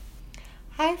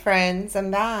Hi friends,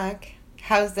 I'm back.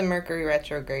 How's the Mercury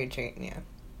retrograde treating you?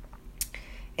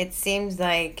 It seems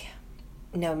like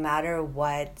no matter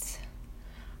what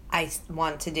I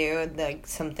want to do, like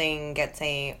something gets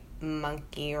a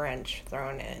monkey wrench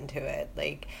thrown into it.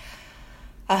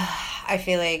 I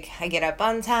feel like I get up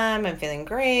on time, I'm feeling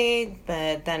great,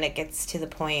 but then it gets to the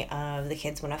point of the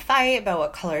kids want to fight about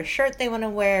what color shirt they want to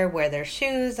wear, where their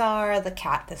shoes are, the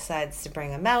cat decides to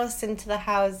bring a mouse into the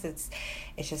house. It's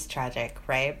just tragic,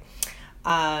 right?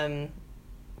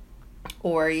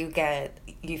 Or you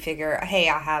figure, hey,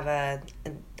 I have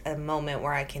a moment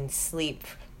where I can sleep,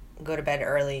 go to bed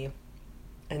early,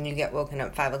 and you get woken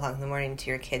up 5 o'clock in the morning to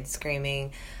your kid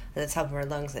screaming at the top of her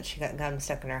lungs that she got gum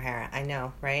stuck in her hair. I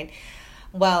know, right?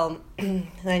 Well,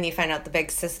 then you find out the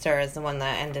big sister is the one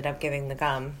that ended up giving the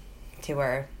gum to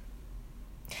her.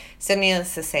 So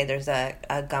needless to say, there's a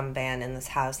gum ban in this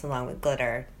house along with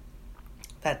glitter.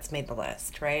 That's made the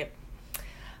list, right?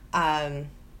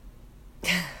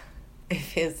 It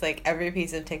feels like every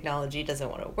piece of technology doesn't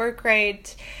want to work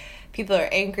right. People are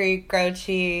angry,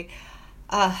 grouchy,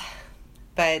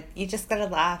 but you just gotta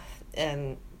laugh,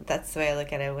 and that's the way I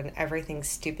look at it. When everything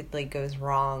stupidly goes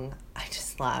wrong, I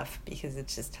just laugh because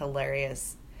it's just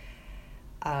hilarious.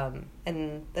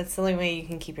 And that's the only way you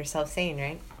can keep yourself sane,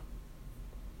 right?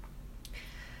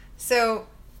 So,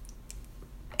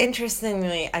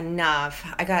 interestingly enough,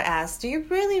 I got asked, do you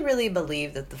really, really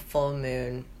believe that the full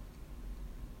moon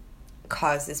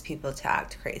causes people to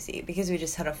act crazy? Because we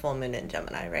just had a full moon in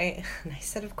Gemini, right? And I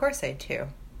said, of course I do.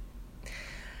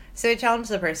 So I challenged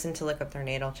the person to look up their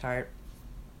natal chart.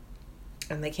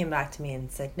 And they came back to me and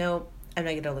said, no, I'm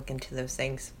not going to look into those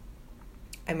things.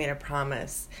 I made a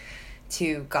promise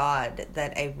to God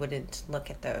that I wouldn't look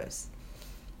at those.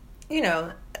 You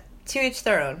know, to each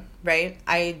their own, right?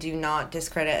 I do not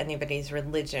discredit anybody's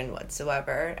religion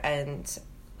whatsoever. And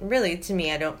really, to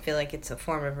me, I don't feel like it's a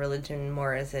form of religion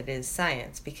more as it is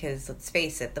science. Because let's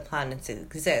face it, the planets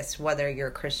exist, whether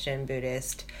you're Christian,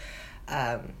 Buddhist,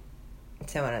 so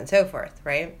on and so forth,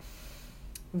 right?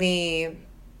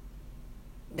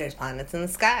 There's planets in the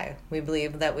sky. We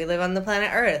believe that we live on the planet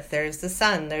Earth. There's the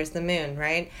sun, there's the moon,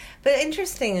 right? But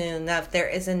interestingly enough, there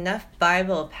is enough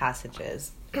Bible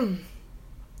passages that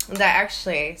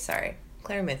actually,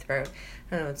 clearing my throat,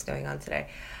 I don't know what's going on today,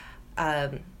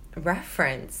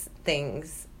 reference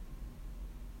things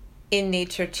in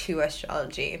nature to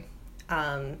astrology.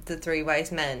 The 3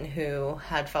 wise men who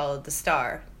had followed the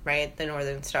star, right? The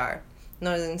Northern Star.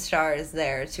 Northern Star is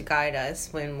there to guide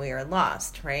us when we are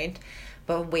lost, right?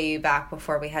 But way back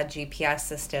before we had GPS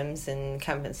systems and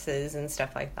compasses and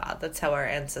stuff like that. That's how our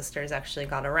ancestors actually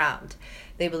got around.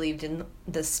 They believed in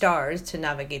the stars to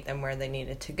navigate them where they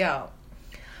needed to go.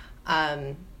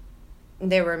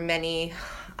 There were many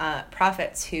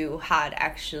prophets who had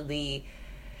actually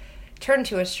turned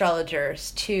to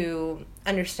astrologers to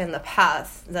understand the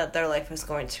path that their life was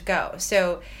going to go.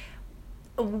 So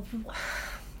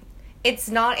it's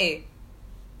not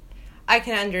I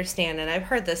can understand, and I've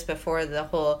heard this before, the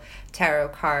whole tarot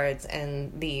cards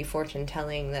and the fortune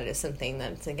telling, that is something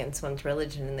that's against one's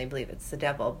religion and they believe it's the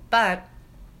devil. But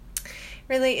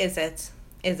really, is it?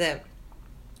 If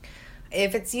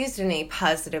it's used in a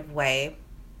positive way,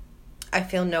 I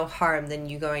feel no harm than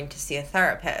you going to see a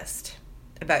therapist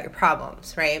about your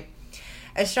problems, right?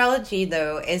 Astrology,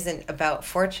 though, isn't about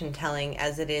fortune telling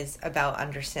as it is about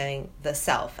understanding the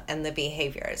self and the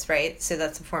behaviors, right? So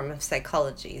that's a form of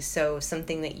psychology. So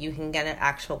something that you can get an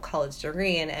actual college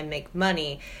degree in and make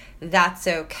money, that's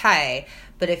okay.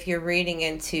 But if you're reading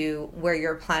into where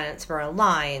your planets were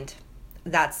aligned,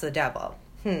 that's the devil.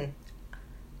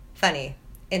 Funny,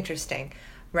 interesting,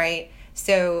 right?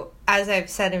 So as I've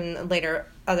said in later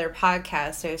other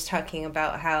podcasts, I was talking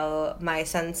about how my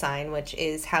sun sign, which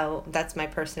is that's my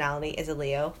personality, is a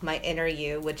Leo. My inner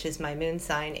you, which is my moon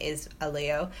sign, is a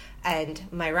Leo. And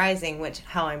my rising, which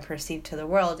how I'm perceived to the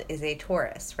world, is a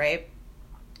Taurus, right?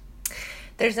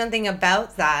 There's nothing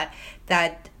about that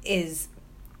is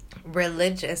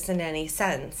religious in any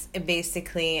sense. It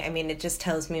basically, it just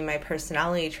tells me my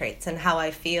personality traits and how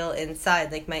I feel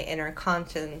inside, like my inner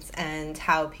conscience and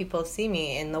how people see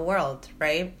me in the world,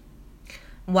 right?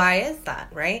 Why is that,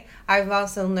 right? I've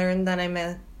also learned that I'm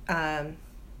a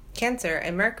Cancer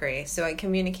and Mercury, so I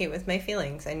communicate with my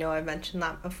feelings. I know I've mentioned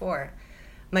that before.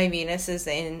 My Venus is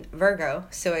in Virgo,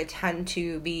 so I tend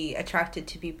to be attracted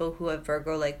to people who have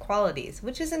Virgo-like qualities,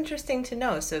 which is interesting to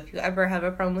know. So if you ever have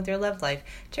a problem with your love life,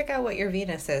 check out what your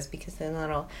Venus is, because then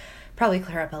that'll probably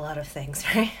clear up a lot of things,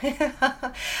 right?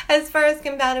 As far as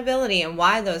compatibility and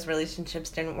why those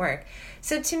relationships didn't work.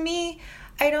 So to me,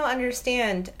 I don't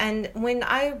understand. And when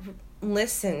I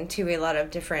listen to a lot of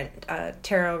different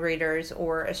tarot readers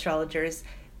or astrologers,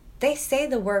 they say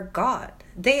the word God.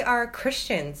 They are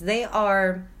Christians. They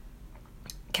are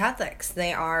Catholics.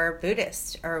 They are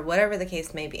Buddhists, or whatever the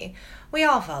case may be. We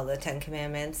all follow the 10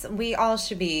 Commandments. We all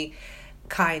should be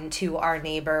kind to our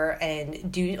neighbor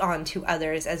and do unto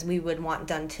others as we would want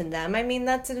done to them. I mean,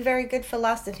 that's a very good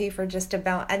philosophy for just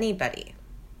about anybody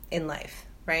in life,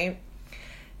 right?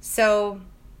 So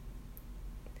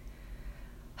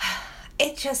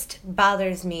it just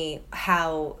bothers me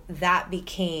how that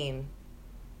became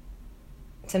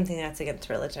something that's against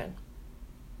religion.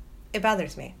 It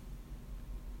bothers me.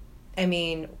 I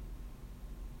mean,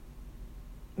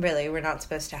 really, we're not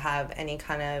supposed to have any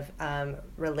kind of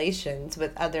relations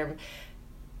with other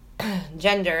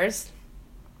genders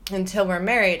until we're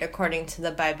married, according to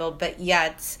the Bible. But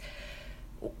yet,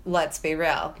 let's be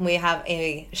real. We have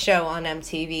a show on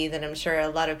MTV that I'm sure a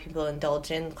lot of people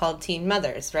indulge in called Teen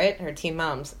Mothers, right? Or Teen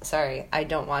Moms. Sorry, I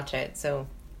don't watch it, so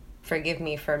forgive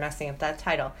me for messing up that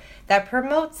title. That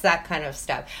promotes that kind of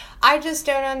stuff. I just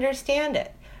don't understand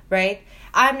it, right?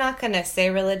 I'm not going to say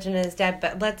religion is dead,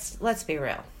 but let's be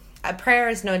real. A prayer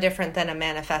is no different than a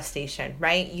manifestation,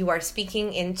 right? You are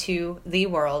speaking into the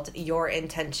world your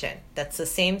intention. That's the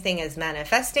same thing as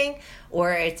manifesting,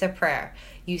 or it's a prayer.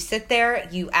 You sit there,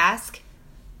 you ask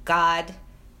God,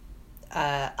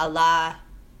 Allah,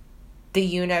 the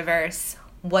universe,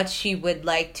 what she would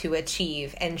like to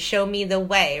achieve, and show me the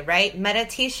way, right?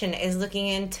 Meditation is looking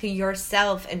into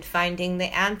yourself and finding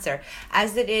the answer,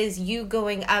 as it is you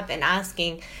going up and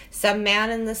asking some man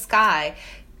in the sky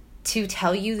to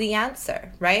tell you the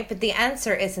answer, right? But the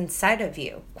answer is inside of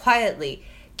you, quietly.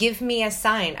 Give me a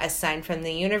sign from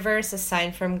the universe, a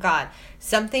sign from God.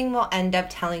 Something will end up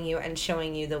telling you and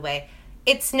showing you the way.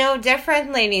 It's no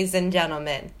different, ladies and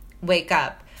gentlemen. Wake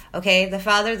up. Okay, the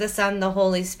Father, the Son, the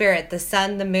Holy Spirit, the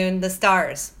sun, the moon, the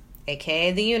stars,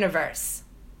 aka the universe.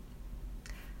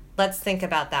 Let's think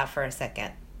about that for a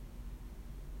second.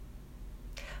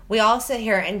 We all sit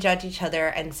here and judge each other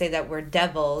and say that we're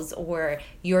devils, or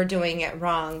you're doing it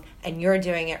wrong and you're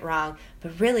doing it wrong.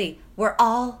 But really, we're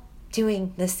all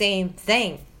doing the same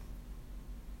thing.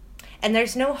 And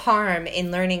there's no harm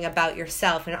in learning about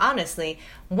yourself. And honestly,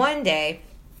 one day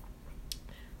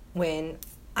when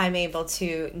I'm able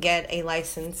to get a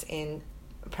license in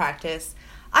practice,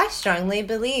 I strongly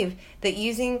believe that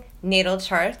using natal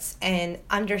charts and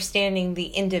understanding the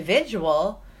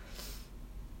individual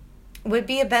would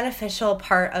be a beneficial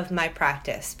part of my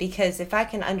practice. Because if I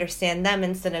can understand them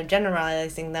instead of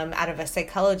generalizing them out of a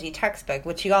psychology textbook,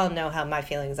 which you all know how my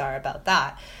feelings are about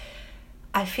that,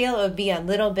 I feel it would be a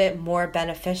little bit more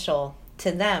beneficial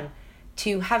to them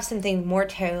to have something more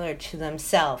tailored to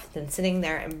themselves than sitting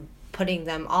there and putting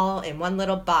them all in one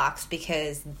little box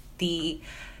because the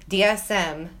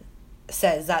DSM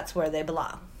says that's where they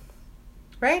belong.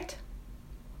 Right?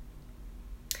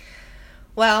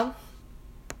 Well,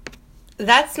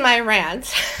 that's my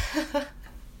rant.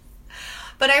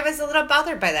 But I was a little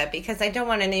bothered by that because I don't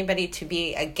want anybody to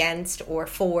be against or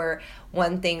for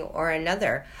one thing or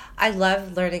another. I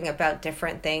love learning about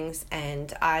different things,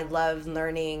 and I love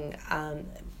learning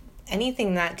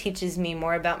anything that teaches me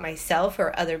more about myself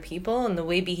or other people and the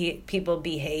way people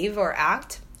behave or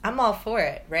act. I'm all for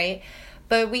it, right?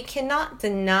 But we cannot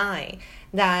deny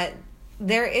that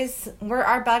where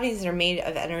our bodies are made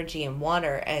of energy and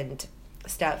water and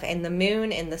stuff, and the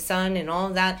moon and the sun and all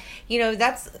of that,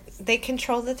 they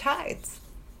control the tides,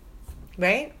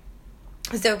 right?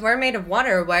 So if we're made of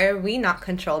water, why are we not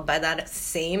controlled by that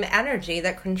same energy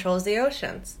that controls the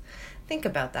oceans? Think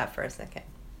about that for a second.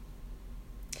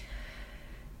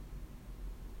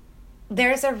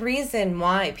 There's a reason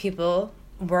why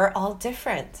we're all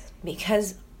different,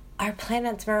 because our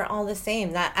planets weren't all the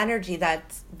same. That energy,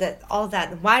 all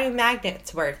that. Why do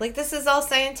magnets work? Like, this is all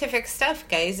scientific stuff,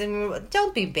 guys. And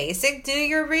don't be basic. Do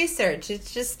your research.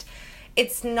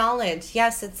 It's knowledge.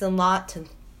 Yes, it's a lot to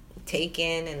take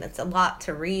in, and it's a lot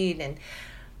to read. And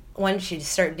once you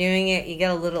start doing it, you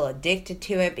get a little addicted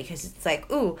to it, because it's like,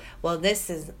 ooh, well,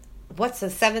 what's the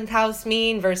 7th house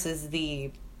mean versus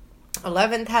the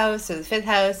 11th house or the 5th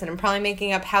house, and I'm probably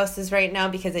making up houses right now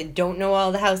because I don't know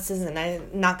all the houses, and I'm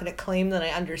not going to claim that I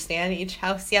understand each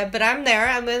house yet, but I'm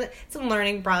there. It's a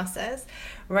learning process,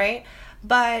 right?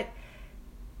 But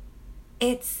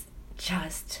it's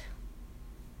just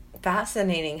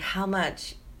fascinating how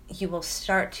much you will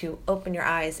start to open your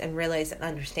eyes and realize and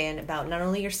understand about not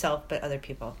only yourself but other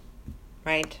people,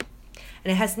 right?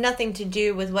 And it has nothing to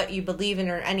do with what you believe in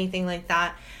or anything like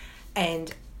that.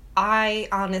 And I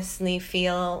honestly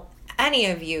feel any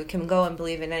of you can go and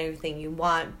believe in anything you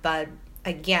want, but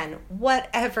again,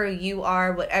 whatever you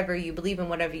are, whatever you believe in,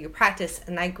 whatever you practice.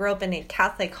 And I grew up in a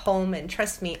Catholic home, and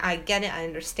trust me, I get it. I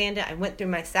understand it. I went through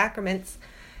my sacraments.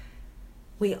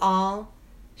 We all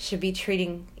should be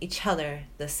treating each other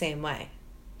the same way,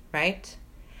 right?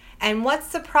 And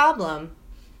what's the problem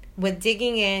with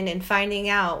digging in and finding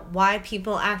out why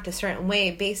people act a certain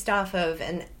way based off of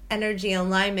an energy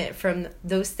alignment from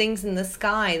those things in the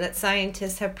sky that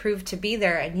scientists have proved to be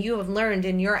there, and you have learned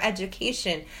in your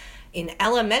education in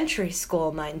elementary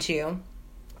school, mind you,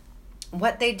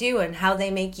 what they do and how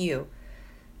they make you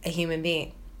a human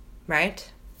being, right?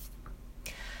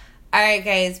 All right,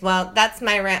 guys. Well, that's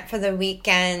my rant for the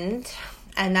weekend,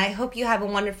 and I hope you have a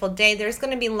wonderful day. There's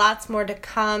going to be lots more to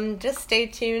come. Just stay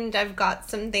tuned. I've got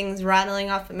some things rattling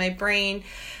off in my brain,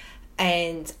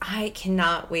 and I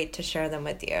cannot wait to share them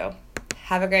with you.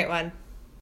 Have a great one.